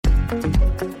Welcome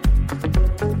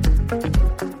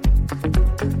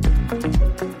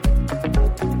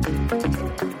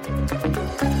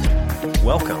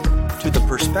to the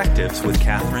Perspectives with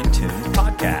Catherine Toon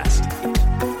podcast.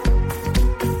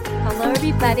 Hello,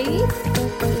 everybody.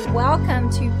 Welcome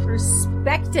to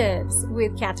Perspectives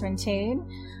with Catherine Toon.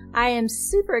 I am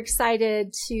super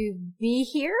excited to be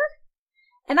here.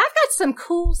 And I've got some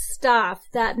cool stuff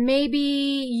that maybe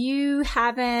you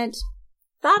haven't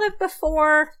thought of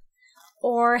before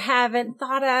or haven't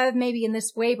thought of maybe in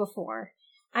this way before.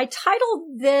 I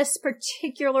titled this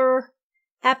particular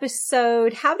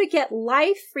episode, How to Get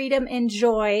Life, Freedom, and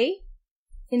Joy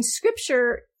in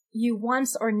Scripture You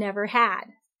Once or Never Had.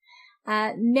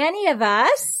 Many of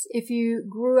us, if you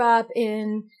grew up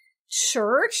in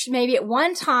church, maybe at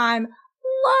one time,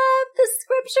 loved the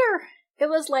Scripture. It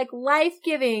was like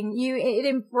life-giving. It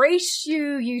embraced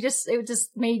you. It just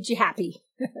made you happy.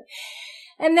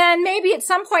 And then maybe at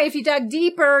some point, if you dug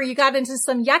deeper, you got into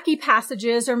some yucky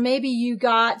passages, or maybe you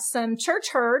got some church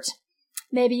hurt.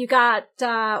 Maybe you got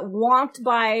wonked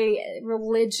by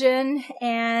religion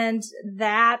and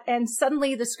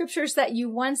suddenly the scriptures that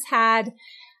you once had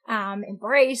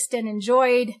embraced and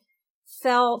enjoyed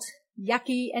felt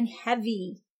yucky and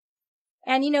heavy.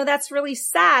 And that's really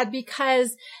sad,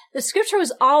 because the scripture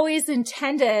was always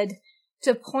intended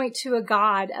to point to a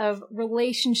God of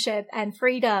relationship and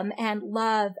freedom and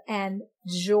love and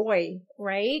joy,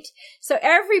 right? So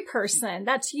every person,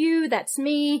 that's you, that's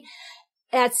me,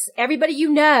 that's everybody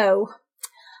you know.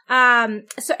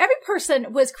 So every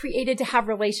person was created to have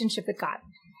relationship with God.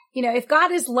 If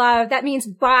God is love, that means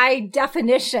by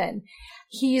definition,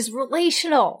 he's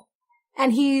relational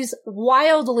and he's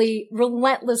wildly,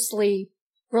 relentlessly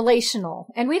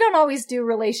relational. And we don't always do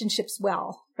relationships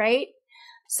well, right?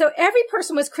 So every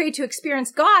person was created to experience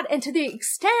God, and to the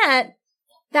extent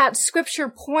that scripture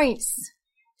points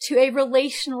to a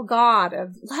relational God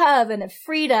of love and of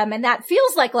freedom, and that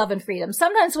feels like love and freedom.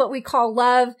 Sometimes what we call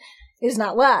love is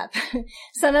not love.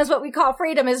 Sometimes what we call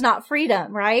freedom is not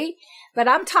freedom, right? But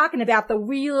I'm talking about the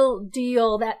real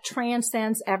deal that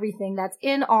transcends everything, that's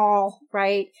in all,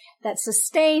 right? That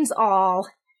sustains all,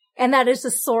 and that is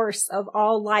the source of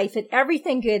all life and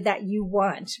everything good that you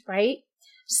want, right?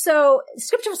 So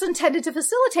scripture was intended to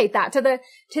facilitate that to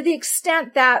the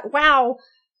extent that,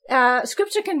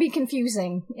 scripture can be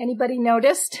confusing. Anybody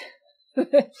noticed?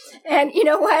 And you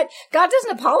know what? God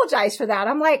doesn't apologize for that.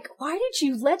 I'm like, why did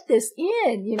you let this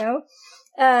in?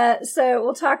 So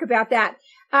we'll talk about that.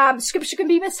 Scripture can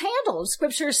be mishandled.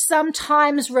 Scripture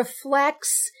sometimes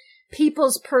reflects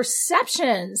people's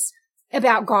perceptions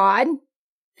about God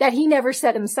that he never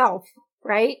said himself,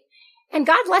 right? And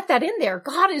God let that in there.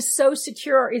 God is so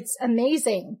secure. It's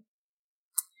amazing.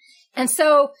 And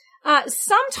so,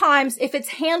 sometimes if it's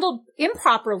handled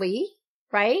improperly,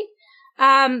 right,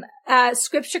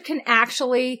 scripture can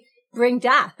actually bring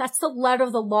death. That's the letter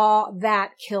of the law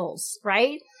that kills,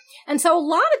 right? And so a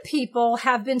lot of people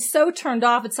have been so turned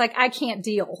off. It's like, I can't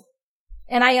deal.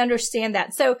 And I understand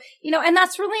that. So, and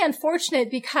that's really unfortunate,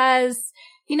 because,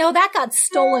 that got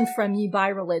stolen from you by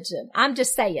religion. I'm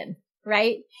just saying,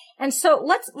 right? And so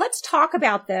let's talk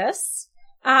about this.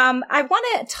 I want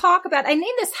to talk about, I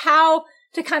named this How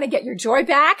to Kind of Get Your Joy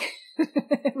Back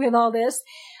with all this.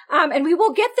 And we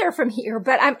will get there from here,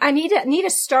 but I need a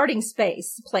starting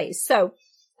place. So,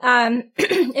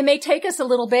 it may take us a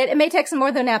little bit. It may take some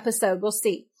more than an episode. We'll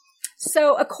see.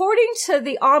 So according to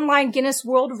the online Guinness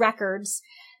World Records,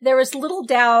 there is little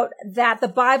doubt that the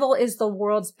Bible is the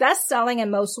world's best-selling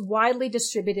and most widely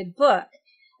distributed book.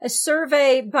 A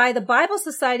survey by the Bible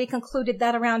Society concluded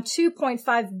that around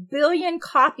 2.5 billion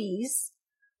copies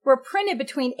were printed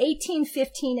between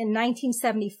 1815 and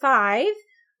 1975.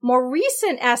 More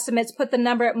recent estimates put the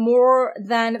number at more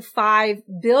than 5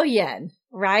 billion,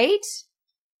 right?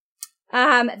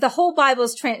 The whole Bible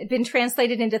has been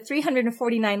translated into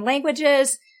 349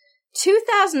 languages,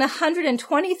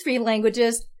 2,123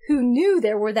 languages. Who knew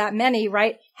there were that many,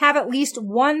 right? Have at least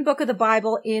one book of the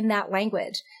Bible in that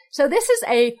language. So this is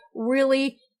a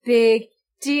really big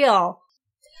deal.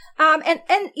 And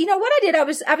what I did, I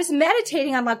was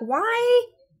meditating on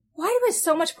why do we have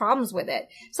so much problems with it?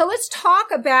 So let's talk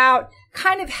about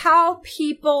kind of how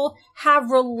people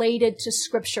have related to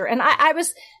scripture. And I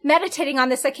was meditating on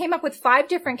this. I came up with 5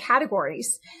 different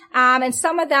categories. And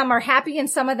some of them are happy and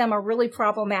some of them are really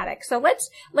problematic. So let's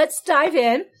dive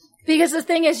in, because the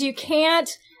thing is, you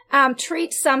can't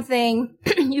treat something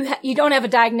you don't have a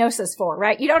diagnosis for,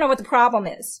 right? You don't know what the problem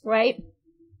is, right?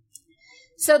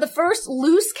 So the first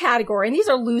loose category, and these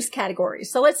are loose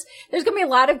categories. So there's going to be a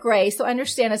lot of gray. So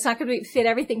understand it's not going to fit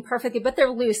everything perfectly, but they're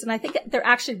loose. And I think they're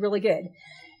actually really good.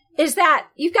 is that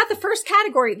you've got the first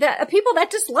category, the people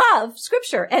that just love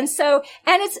scripture. And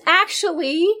it's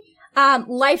actually,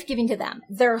 life-giving to them.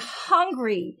 They're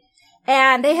hungry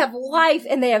and they have life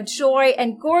and they have joy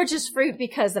and gorgeous fruit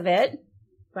because of it.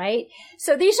 Right?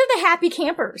 So these are the happy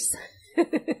campers. These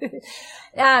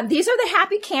are the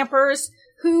happy campers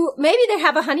who maybe they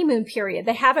have a honeymoon period.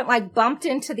 They haven't like bumped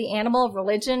into the animal of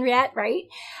religion yet, right?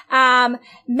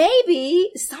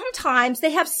 Maybe sometimes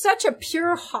they have such a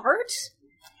pure heart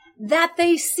that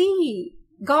they see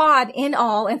God in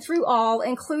all and through all,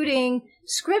 including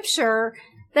scripture,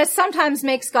 that sometimes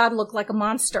makes God look like a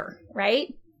monster,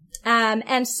 right?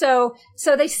 And so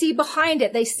they see behind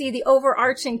it, they see the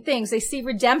overarching things, they see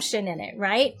redemption in it,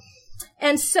 right?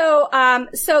 And so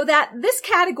that this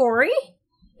category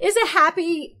is a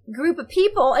happy group of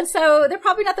people. And so they're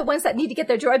probably not the ones that need to get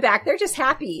their joy back. They're just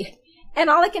happy. And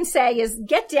all I can say is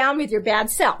get down with your bad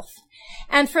self.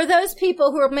 And for those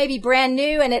people who are maybe brand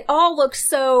new and it all looks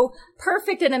so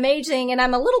perfect and amazing, and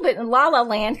I'm a little bit in la la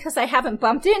land because I haven't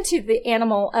bumped into the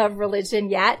animal of religion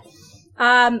yet,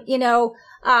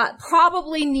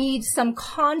 probably need some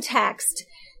context,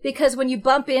 because when you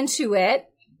bump into it,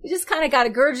 you just kind of got to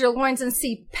gird your loins and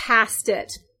see past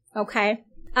it. Okay.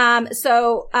 But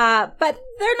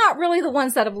they're not really the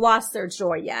ones that have lost their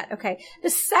joy yet. Okay.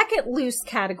 The second loose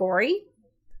category,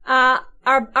 are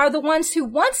the ones who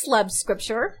once loved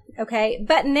scripture. Okay.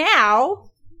 But now,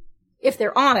 if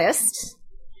they're honest,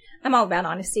 I'm all about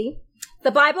honesty. The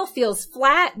Bible feels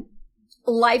flat,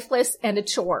 lifeless, and a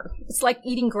chore. It's like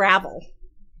eating gravel.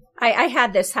 I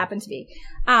had this happen to me.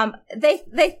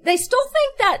 They still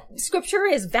think that scripture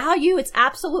is value. It's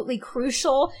absolutely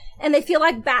crucial. And they feel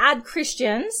like bad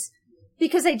Christians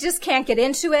because they just can't get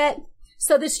into it.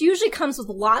 So this usually comes with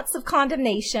lots of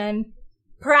condemnation,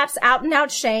 perhaps out and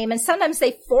out shame. And sometimes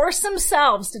they force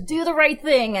themselves to do the right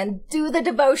thing and do the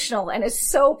devotional. And it's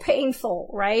so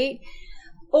painful, right?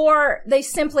 Or they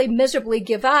simply miserably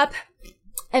give up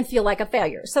and feel like a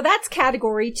failure. So that's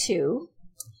category 2.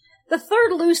 The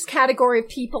third loose category of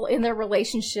people in their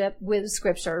relationship with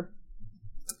scripture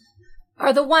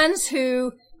are the ones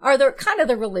who are the kind of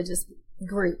the religious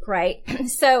group, right?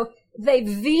 So they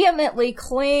vehemently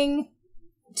cling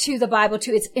to the Bible,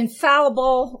 to it's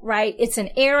infallible, right? It's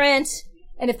inerrant.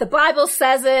 And if the Bible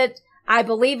says it, I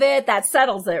believe it, that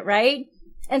settles it, right?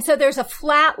 And so there's a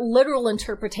flat, literal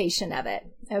interpretation of it.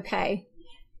 Okay.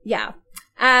 Yeah.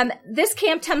 This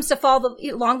camp tends to fall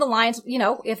along the lines,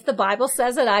 if the Bible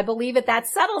says it, I believe it, that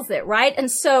settles it, right?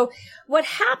 And so what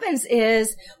happens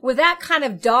is with that kind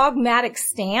of dogmatic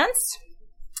stance,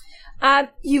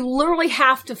 you literally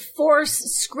have to force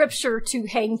scripture to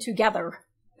hang together.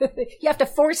 You have to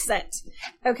force it.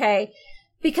 Okay.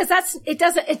 Because it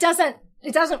doesn't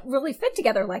really fit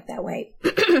together like that way.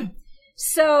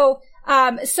 So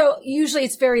usually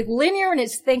it's very linear in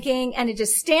its thinking, and it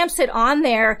just stamps it on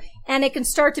there, and it can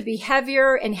start to be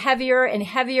heavier and heavier and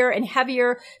heavier and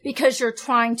heavier because you're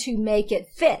trying to make it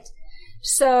fit.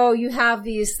 So you have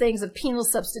these things of penal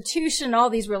substitution,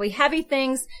 all these really heavy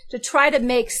things to try to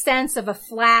make sense of a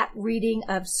flat reading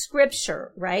of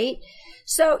scripture, right?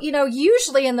 So,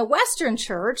 usually in the Western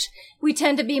church, we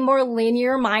tend to be more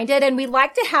linear minded, and we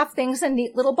like to have things in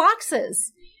neat little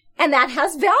boxes. And that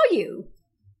has value,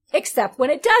 except when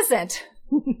it doesn't.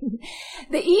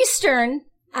 The Eastern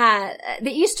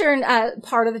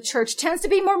part of the church tends to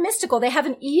be more mystical. They have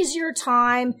an easier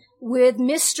time with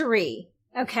mystery.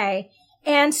 Okay.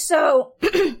 And so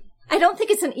I don't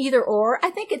think it's an either or. I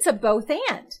think it's a both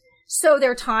and. So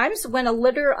there are times when a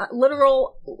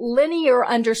literal linear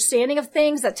understanding of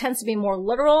things that tends to be more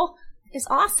literal is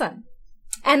awesome.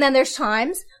 And then there's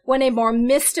times when a more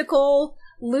mystical,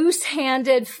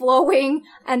 loose-handed, flowing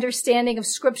understanding of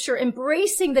scripture,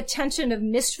 embracing the tension of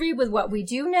mystery with what we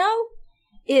do know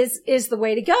is the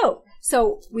way to go.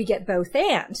 So we get both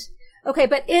and. Okay,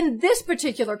 but in this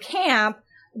particular camp,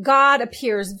 God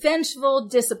appears vengeful,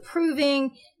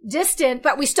 disapproving, distant,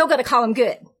 but we still got to call him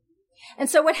good. And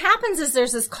so what happens is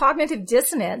there's this cognitive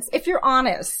dissonance, if you're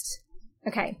honest.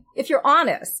 Okay, if you're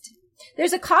honest,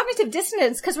 there's a cognitive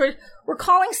dissonance because we're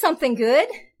calling something good.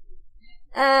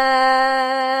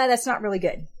 That's not really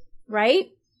good, right?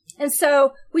 And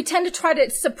so we tend to try to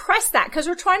suppress that because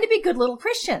we're trying to be good little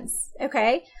Christians,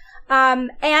 okay?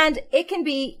 And it can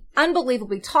be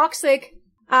unbelievably toxic.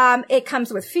 It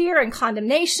comes with fear and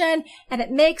condemnation, and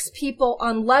it makes people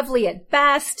unlovely at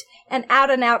best and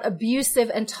out abusive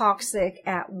and toxic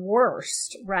at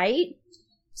worst, right?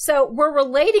 So we're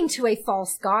relating to a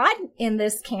false God in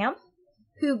this camp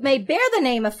who may bear the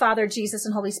name of Father, Jesus,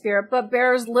 and Holy Spirit, but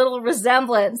bears little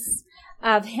resemblance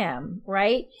of him,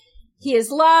 right? He is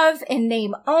love in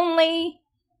name only,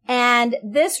 And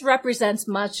this represents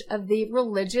much of the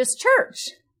religious church.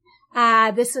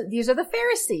 These are the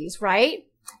Pharisees, right?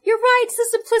 You're right. It's the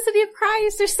simplicity of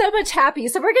Christ. They're so much happy.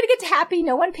 So we're going to get to happy.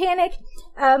 No one panic.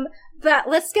 But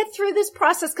let's get through this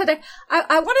process, because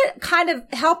I want to kind of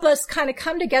help us kind of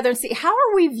come together and see, how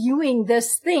are we viewing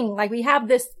this thing? Like, we have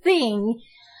this thing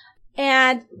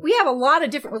and we have a lot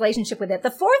of different relationship with it.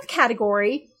 The fourth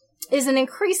category is an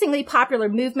increasingly popular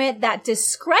movement that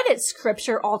discredits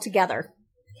scripture altogether.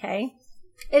 Okay.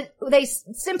 They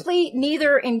simply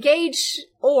neither engage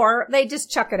or they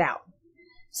just chuck it out.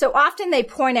 So often they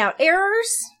point out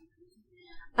errors,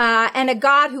 and a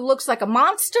God who looks like a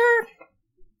monster,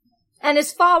 and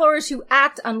his followers who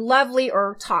act unlovely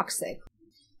or toxic.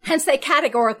 Hence, they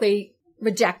categorically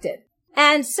reject it.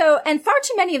 And far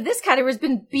too many of this category has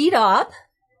been beat up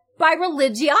by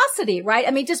religiosity, right?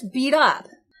 I mean, just beat up.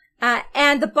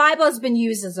 And the Bible has been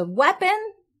used as a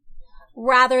weapon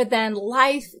rather than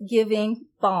life-giving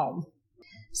balm.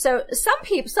 So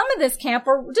some of this camp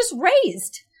were just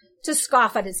raised to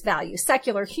scoff at its value.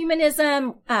 Secular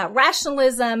humanism,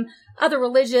 rationalism, other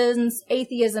religions,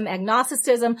 atheism,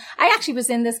 agnosticism. I actually was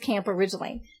in this camp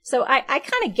originally. So I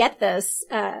kind of get this,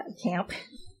 camp.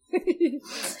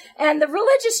 And the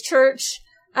religious church,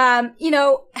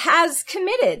 has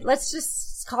committed, let's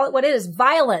just call it what it is,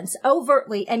 violence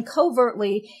overtly and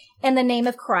covertly in the name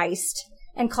of Christ,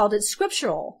 and called it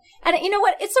scriptural. And you know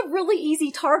what? It's a really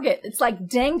easy target. It's like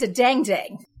dang to dang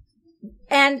dang.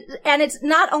 And it's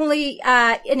not only,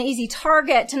 an easy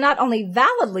target to not only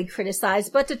validly criticize,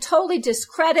 but to totally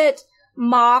discredit,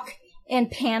 mock,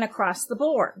 and pan across the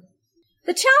board.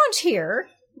 The challenge here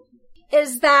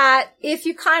is that if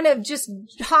you kind of just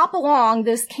hop along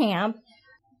this camp,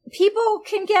 people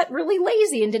can get really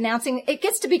lazy in denouncing. It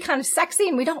gets to be kind of sexy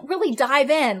and we don't really dive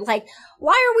in. Like,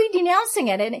 why are we denouncing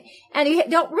it? And you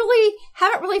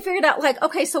haven't really figured out, like,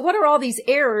 okay, so what are all these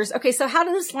errors? Okay, so how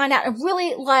does this line out? And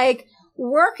really, like,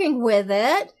 working with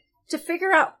it to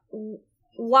figure out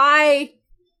why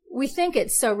we think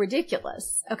it's so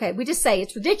ridiculous. Okay, we just say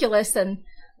it's ridiculous and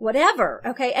whatever.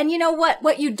 Okay, and you know what?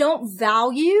 What you don't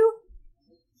value,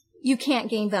 you can't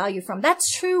gain value from.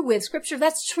 That's true with scripture.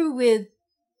 That's true with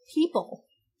people.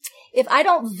 If I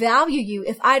don't value you,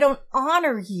 if I don't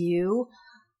honor you,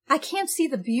 I can't see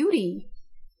the beauty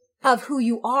of who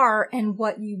you are and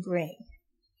what you bring.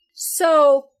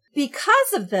 So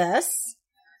because of this,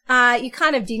 you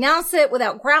kind of denounce it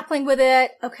without grappling with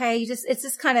it. Okay. It's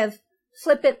just kind of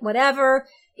flip it, whatever.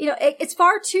 It's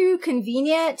far too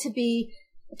convenient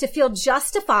to feel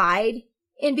justified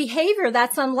in behavior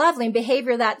that's unlovely, in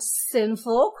behavior that's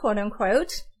sinful, quote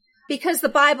unquote, because the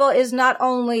Bible is not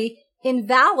only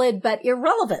invalid, but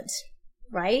irrelevant,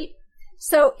 right?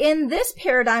 So in this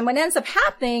paradigm, what ends up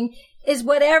happening is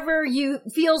whatever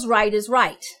feels right is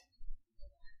right.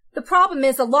 The problem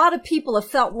is a lot of people have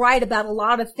felt right about a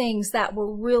lot of things that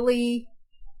were really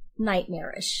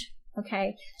nightmarish.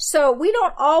 Okay. So we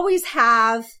don't always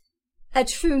have a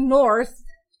true north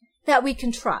that we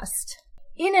can trust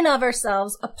in and of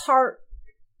ourselves apart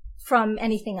from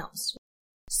anything else.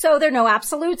 So there are no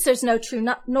absolutes. There's no true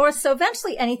north. So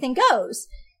eventually anything goes.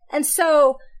 And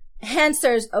so hence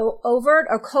there's overt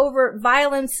or covert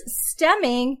violence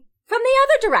stemming from the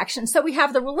other direction. So we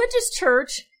have the religious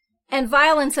church and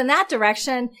violence in that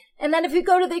direction. And then if we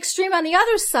go to the extreme on the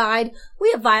other side,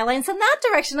 we have violence in that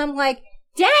direction. I'm like,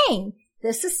 dang,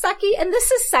 this is sucky and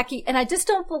this is sucky. And I just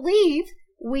don't believe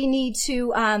we need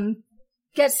to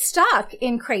get stuck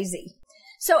in crazy.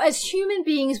 So as human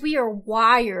beings, we are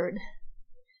wired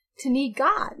to need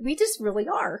God. We just really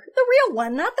are. The real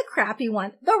one, not the crappy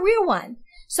one, the real one.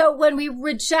 So when we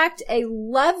reject a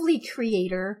lovely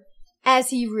creator as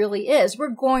he really is, we're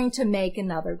going to make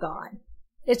another God.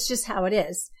 It's just how it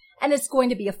is. And it's going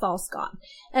to be a false God.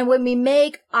 And when we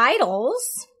make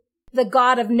idols, the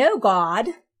God of no God,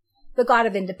 the God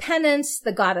of independence,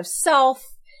 the God of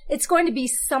self, it's going to be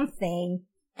something.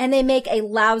 And they make a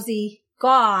lousy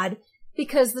God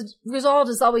because the result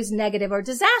is always negative or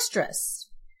disastrous.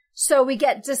 So we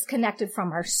get disconnected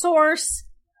from our source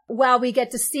while we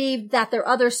get deceived that there are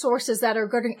other sources that are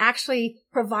going to actually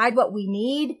provide what we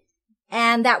need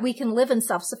and that we can live in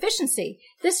self-sufficiency.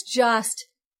 This just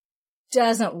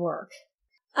doesn't work.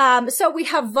 So we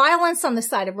have violence on the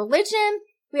side of religion.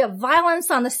 We have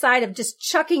violence on the side of just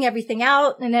chucking everything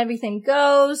out and everything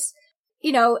goes.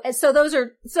 And so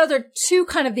they're two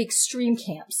kind of the extreme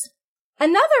camps.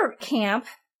 Another camp,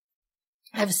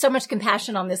 I have so much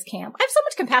compassion on this camp. I have so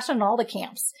much compassion on all the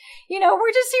camps.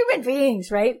 We're just human beings,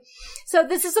 right? So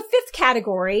this is a fifth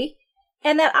category,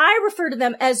 and that I refer to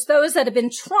them as those that have been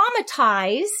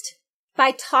traumatized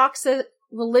by toxic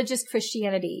religious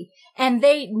Christianity, and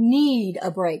they need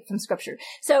a break from scripture.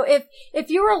 So if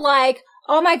you were like,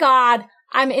 oh my God,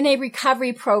 I'm in a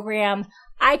recovery program,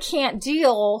 I can't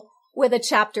deal with a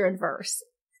chapter and verse.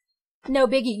 No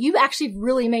biggie. You actually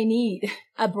really may need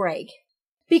a break,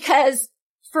 because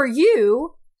for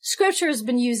you, scripture has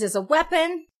been used as a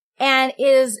weapon and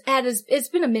it's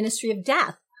been a ministry of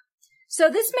death. So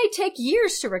this may take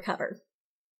years to recover.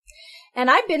 And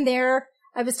I've been there.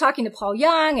 I was talking to Paul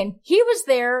Young, and he was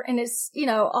there, and it's,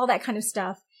 all that kind of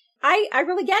stuff. I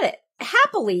really get it.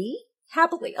 Happily.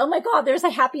 Oh my God, there's a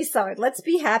happy side. Let's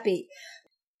be happy.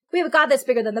 We have a God that's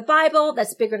bigger than the Bible,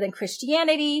 that's bigger than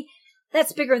Christianity,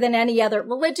 that's bigger than any other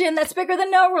religion, that's bigger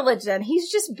than no religion. He's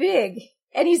just big,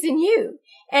 and he's in you,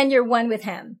 and you're one with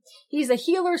him. He's a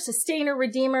healer, sustainer,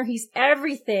 redeemer. He's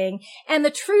everything. And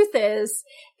the truth is,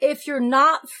 if you're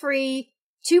not free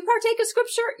to partake of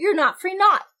scripture, you're not free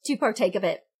not to partake of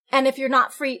it. And if you're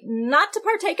not free not to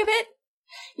partake of it,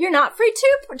 you're not free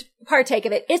to partake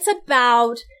of it. It's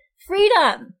about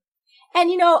freedom. And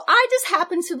I just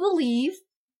happen to believe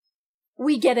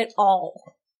we get it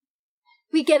all.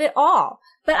 We get it all.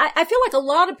 But I feel like a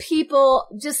lot of people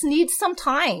just need some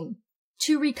time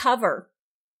to recover.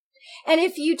 And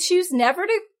if you choose never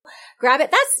to grab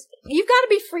it, you've got to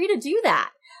be free to do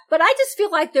that. But I just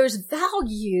feel like there's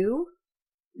value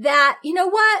that,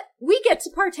 we get to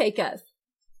partake of.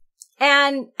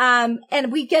 And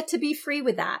we get to be free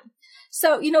with that.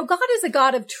 So, God is a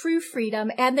God of true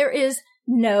freedom, and there is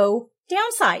no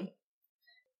downside.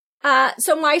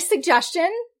 So my suggestion,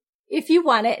 if you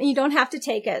want it, and you don't have to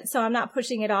take it, so I'm not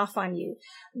pushing it off on you,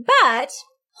 but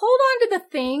hold on to the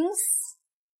things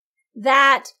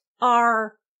that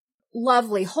are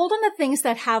lovely. Hold on to things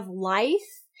that have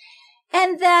life.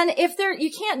 And then if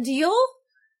you can't deal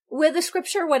with the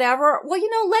scripture, whatever, well,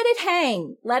 let it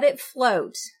hang, let it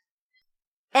float.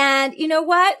 And you know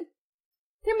what?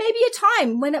 There may be a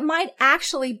time when it might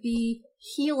actually be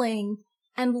healing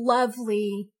and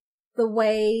lovely the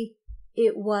way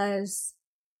it was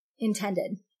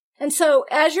intended. And so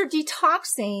as you're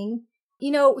detoxing,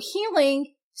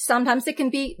 healing, sometimes it can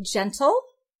be gentle,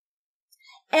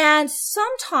 and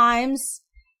sometimes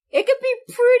it could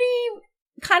be pretty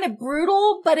kind of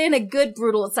brutal, but in a good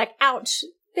brutal. It's like, ouch,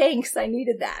 thanks, I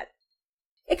needed that.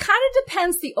 It kind of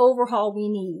depends the overhaul we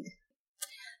need,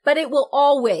 but it will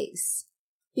always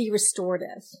be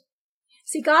restorative.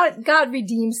 See, God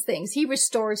redeems things. He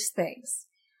restores things.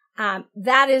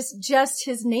 That is just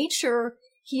his nature.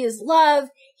 He is love.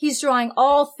 He's drawing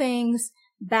all things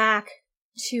back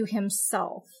to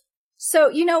himself. So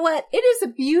you know what? It is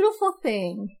a beautiful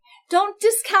thing. Don't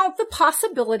discount the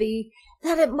possibility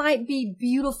that it might be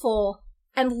beautiful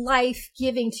and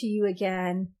life-giving to you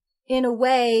again in a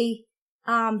way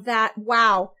that,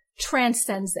 wow,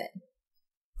 transcends it.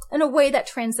 In a way that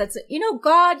transcends it.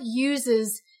 God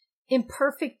uses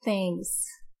imperfect things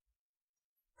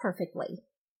perfectly.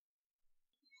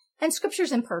 And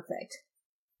scripture's imperfect,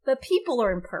 but people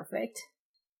are imperfect.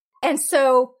 And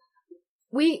so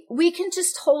we can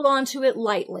just hold on to it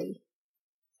lightly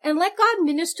and let God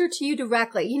minister to you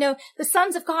directly. The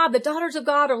sons of God, the daughters of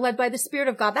God are led by the Spirit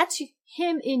of God. That's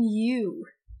him in you,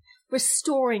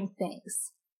 restoring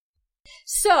things.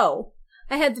 So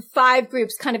I had the 5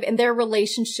 groups kind of in their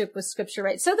relationship with scripture,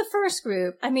 right? So the first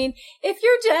group, if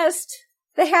you're just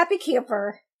the happy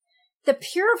camper, the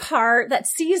pure of heart that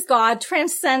sees God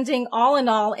transcending all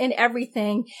in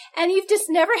everything, and you've just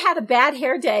never had a bad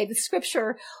hair day, the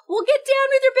scripture will get down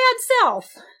with your bad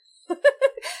self.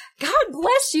 God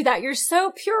bless you that you're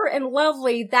so pure and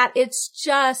lovely that it's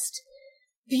just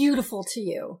beautiful to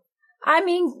you.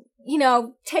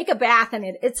 Take a bath in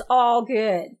it. It's all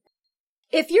good.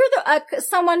 If you're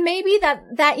someone maybe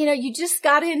that you just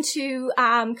got into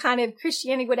kind of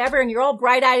Christianity, whatever, and you're all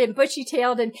bright-eyed and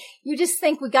bushy-tailed, and you just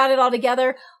think we got it all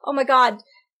together. Oh my God,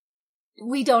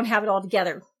 we don't have it all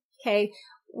together. Okay,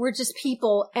 we're just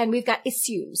people, and we've got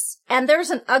issues. And there's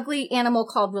an ugly animal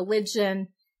called religion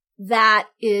that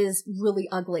is really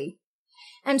ugly.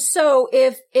 And so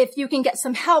if you can get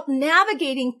some help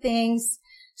navigating things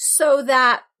so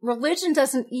that religion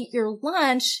doesn't eat your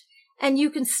lunch, and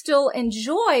you can still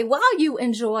enjoy while you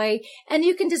enjoy, and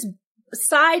you can just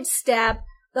sidestep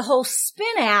the whole spin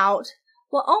out.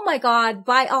 Well, oh my God,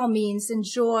 by all means,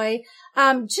 enjoy.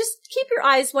 Just keep your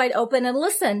eyes wide open and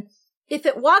listen. If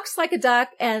it walks like a duck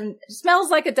and smells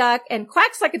like a duck and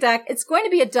quacks like a duck, it's going to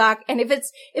be a duck. And if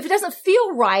it doesn't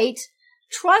feel right,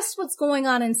 trust what's going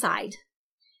on inside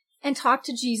and talk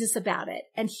to Jesus about it.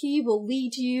 And he will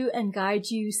lead you and guide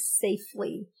you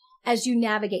safely as you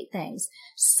navigate things.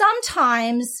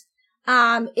 Sometimes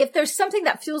If there's something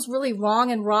that feels really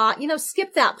wrong and raw,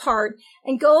 skip that part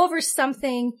and go over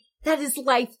something that is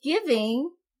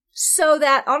life-giving so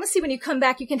that honestly, when you come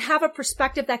back, you can have a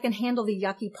perspective that can handle the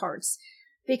yucky parts,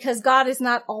 because God is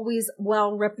not always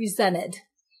well represented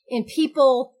in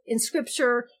people, in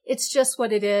scripture. It's just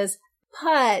what it is.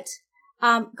 But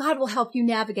God will help you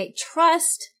navigate.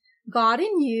 Trust God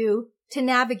in you to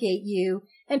navigate you,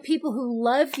 and people who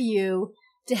love you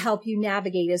to help you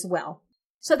navigate as well.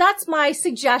 So that's my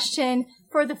suggestion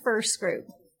for the first group.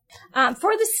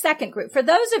 For the second group, for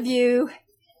those of you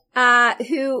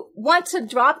who want to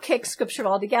drop kick scripture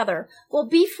altogether, well,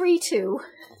 be free to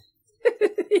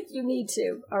if you need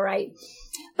to. All right.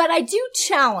 But I do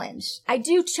challenge.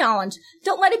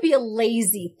 Don't let it be a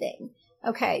lazy thing.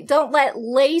 Okay. Don't let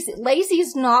lazy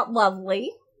is not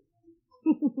lovely.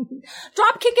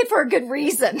 Drop kick it for a good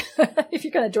reason. If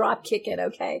you're going to drop kick it.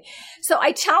 Okay. So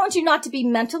I challenge you not to be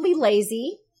mentally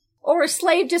lazy or a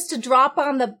slave just to hop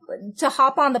on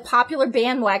the popular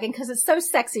bandwagon because it's so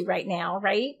sexy right now.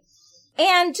 Right.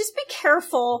 And just be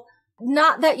careful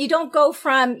not that you don't go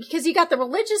from, because you got the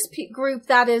religious group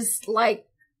that is like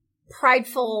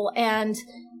prideful and,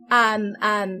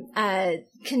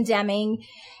 condemning.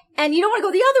 And you don't want to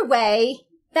go the other way.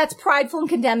 That's prideful and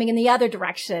condemning in the other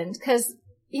direction. Because,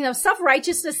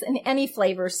 self-righteousness in any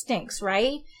flavor stinks,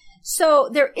 right? So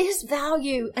there is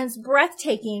value and it's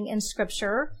breathtaking in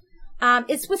scripture.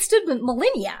 It's withstood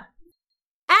millennia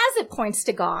as it points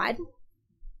to God,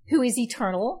 who is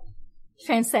eternal,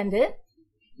 transcendent,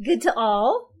 good to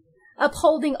all,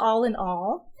 upholding all in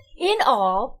all,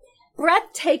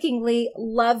 breathtakingly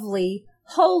lovely,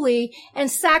 holy,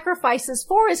 and sacrifices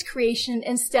for his creation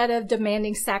instead of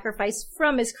demanding sacrifice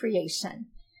from his creation.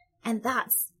 And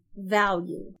that's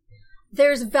value.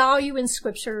 There's value in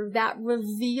scripture that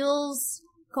reveals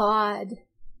God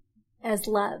as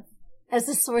love, as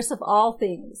the source of all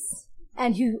things,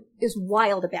 and who is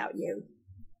wild about you.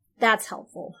 That's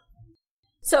helpful.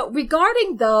 So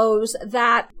regarding those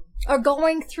that are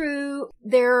going through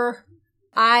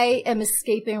I am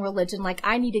escaping religion, like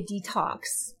I need a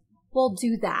detox. Well,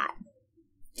 do that.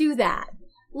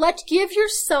 Give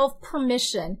yourself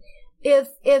permission. If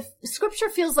scripture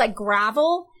feels like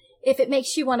gravel, if it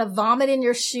makes you want to vomit in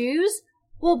your shoes,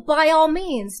 well, by all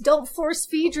means, don't force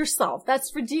feed yourself.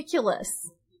 That's ridiculous.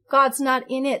 God's not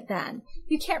in it then.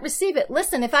 You can't receive it.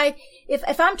 Listen, if I'm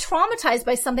traumatized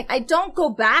by something, I don't go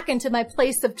back into my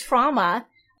place of trauma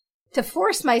to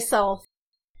force myself.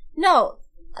 No,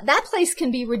 that place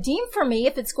can be redeemed for me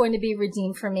if it's going to be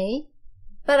redeemed for me,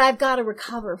 but I've got to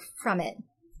recover from it.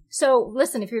 So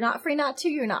listen, if you're not free not to,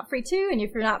 you're not free to. And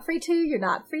if you're not free to, you're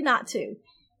not free not to.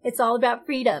 It's all about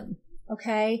freedom.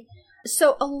 Okay.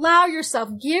 So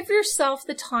give yourself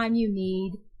the time you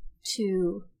need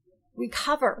to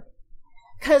recover.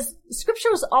 Because scripture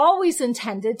was always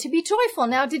intended to be joyful.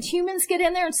 Now, did humans get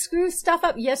in there and screw stuff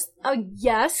up? Yes.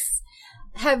 Yes.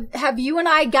 Have you and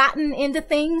I gotten into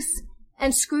things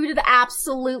and screwed it?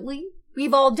 Absolutely.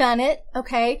 We've all done it.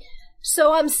 Okay.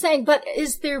 So I'm saying, but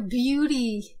is there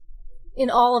beauty in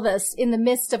all of us in the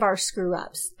midst of our screw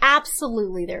ups?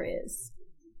 Absolutely there is.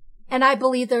 And I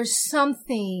believe there's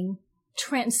something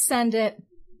transcendent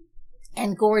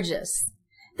and gorgeous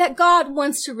that God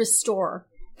wants to restore,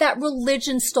 that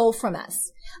religion stole from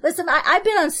us. Listen, I've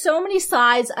been on so many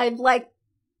sides. I've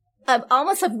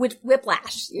almost have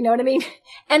whiplash. You know what I mean?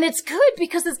 And it's good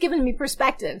because it's given me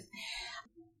perspective.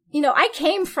 I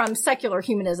came from secular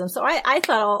humanism, so I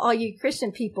thought all you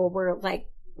Christian people were like,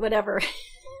 whatever.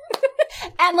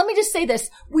 And let me just say this.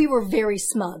 We were very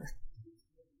smug.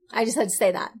 I just had to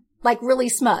say that. Like really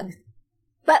smug.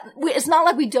 But it's not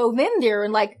like we dove in there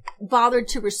and like bothered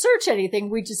to research anything.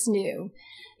 We just knew.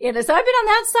 So I've been on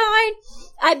that side.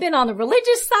 I've been on the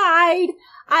religious side.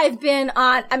 I've been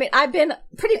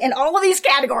pretty in all of these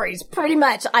categories, pretty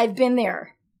much. I've been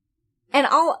there. And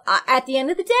at the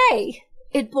end of the day,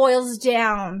 it boils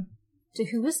down to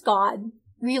who is God,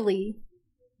 really,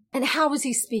 and how is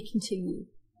he speaking to you?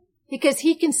 Because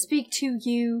he can speak to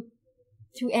you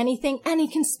through anything, and he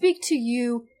can speak to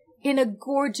you in a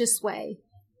gorgeous way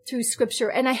through scripture.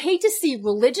 And I hate to see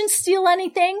religion steal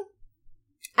anything.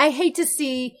 I hate to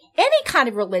see any kind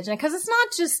of religion, because it's not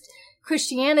just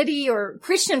Christianity or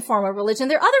Christian form of religion.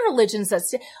 There are other religions that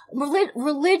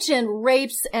religion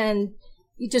rapes and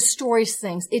destroys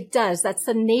things. It does. That's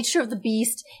the nature of the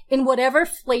beast in whatever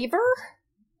flavor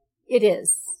it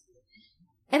is.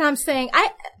 And I'm saying,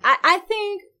 I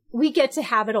think we get to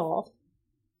have it all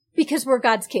because we're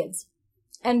God's kids,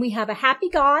 and we have a happy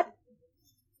God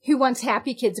who wants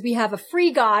happy kids. We have a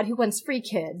free God who wants free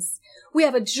kids. We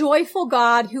have a joyful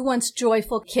God who wants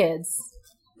joyful kids.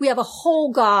 We have a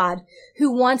whole God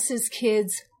who wants his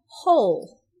kids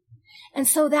whole. And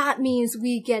so that means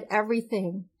we get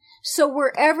everything. So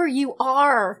wherever you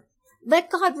are, let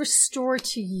God restore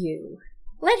to you.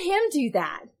 Let him do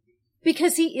that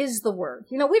because he is the word.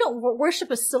 You know, we don't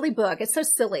worship a silly book. It's so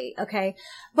silly. Okay.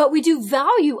 But we do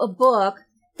value a book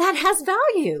that has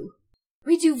value.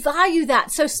 We do value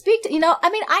that. So speak to,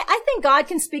 I think God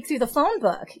can speak through the phone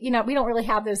book. You know, we don't really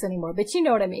have those anymore, but you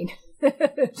know what I mean. He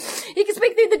can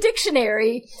speak through the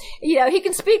dictionary. You know, he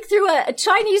can speak through a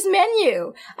Chinese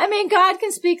menu. I mean, God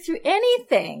can speak through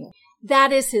anything.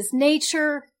 That is his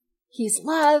nature. He's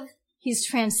love. He's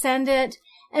transcendent.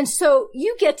 And so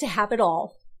you get to have it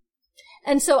all.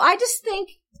 And so I just think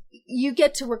you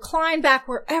get to recline back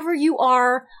wherever you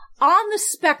are on the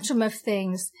spectrum of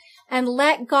things and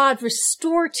let God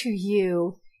restore to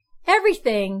you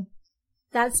everything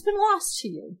that's been lost to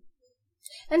you.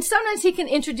 And sometimes he can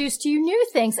introduce to you new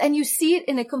things and you see it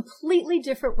in a completely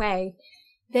different way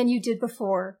than you did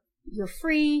before. You're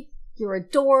free, you're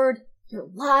adored, you're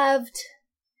loved.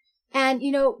 And,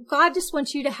 you know, God just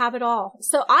wants you to have it all.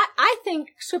 So I think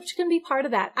scripture can be part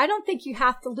of that. I don't think you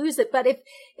have to lose it. But if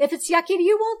it's yucky to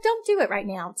you, well, don't do it right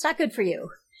now. It's not good for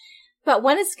you. But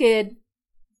when it's good,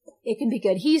 it can be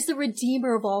good. He's the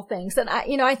redeemer of all things. And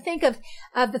I think of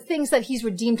the things that he's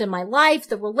redeemed in my life,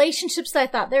 the relationships that I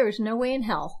thought there is no way in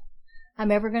hell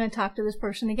I'm ever going to talk to this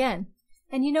person again.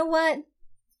 And you know what?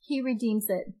 He redeems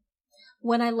it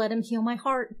when I let him heal my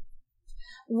heart,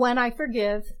 when I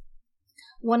forgive,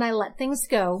 when I let things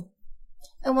go,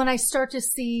 and when I start to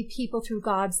see people through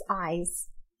God's eyes.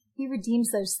 He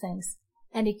redeems those things.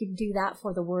 And he can do that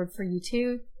for the word for you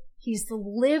too. He's the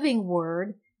living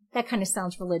word. That kind of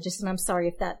sounds religious, and I'm sorry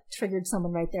if that triggered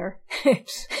someone right there.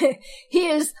 He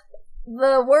is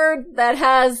the word that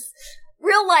has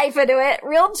real life into it,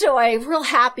 real joy, real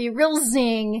happy, real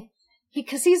zing,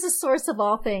 because he's the source of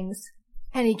all things,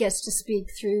 and he gets to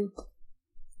speak through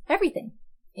everything,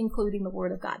 including the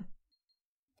word of God.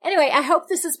 Anyway, I hope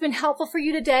this has been helpful for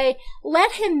you today.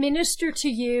 Let him minister to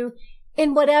you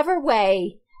in whatever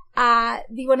way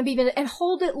you want to be, and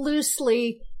hold it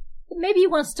loosely. Maybe he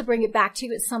wants to bring it back to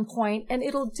you at some point, and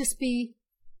it'll just be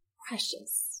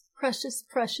precious, precious,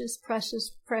 precious,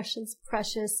 precious, precious,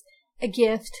 precious, a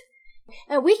gift.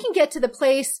 And we can get to the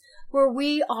place where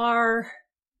we are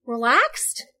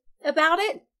relaxed about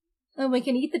it, and we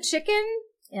can eat the chicken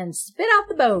and spit out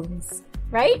the bones,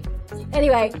 right?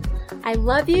 Anyway, I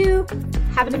love you.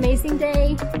 Have an amazing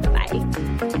day. Bye.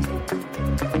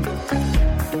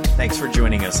 Thanks for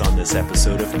joining us on this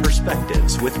episode of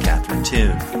Perspectives with Catherine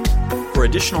Toon. For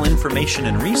additional information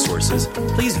and resources,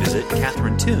 please visit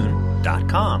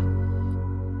catherinetoon.com.